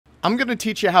I'm going to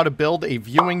teach you how to build a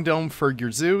viewing dome for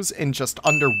your zoos in just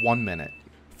under 1 minute.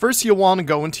 First, you'll want to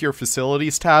go into your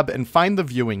Facilities tab and find the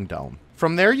viewing dome.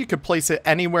 From there, you could place it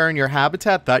anywhere in your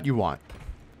habitat that you want.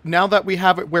 Now that we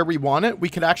have it where we want it, we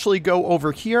could actually go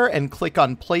over here and click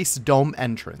on Place Dome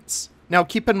Entrance. Now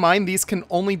keep in mind, these can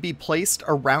only be placed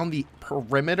around the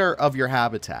perimeter of your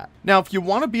habitat. Now, if you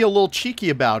want to be a little cheeky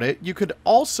about it, you could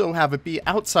also have it be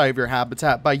outside of your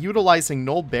habitat by utilizing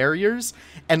null barriers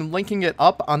and linking it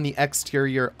up on the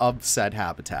exterior of said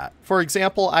habitat. For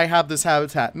example, I have this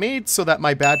habitat made so that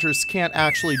my badgers can't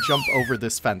actually jump over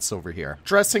this fence over here.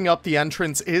 Dressing up the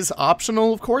entrance is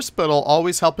optional, of course, but it'll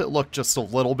always help it look just a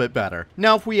little bit better.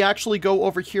 Now, if we actually go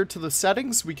over here to the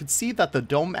settings, we can see that the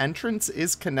dome entrance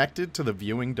is connected to the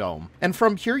viewing dome. And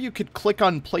from here, you could click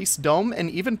on Place Dome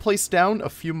and even place down a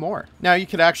few more. Now you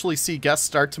can actually see guests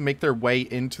start to make their way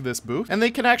into this booth, and they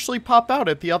can actually pop out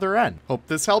at the other end. Hope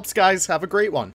this helps, guys. Have a great one.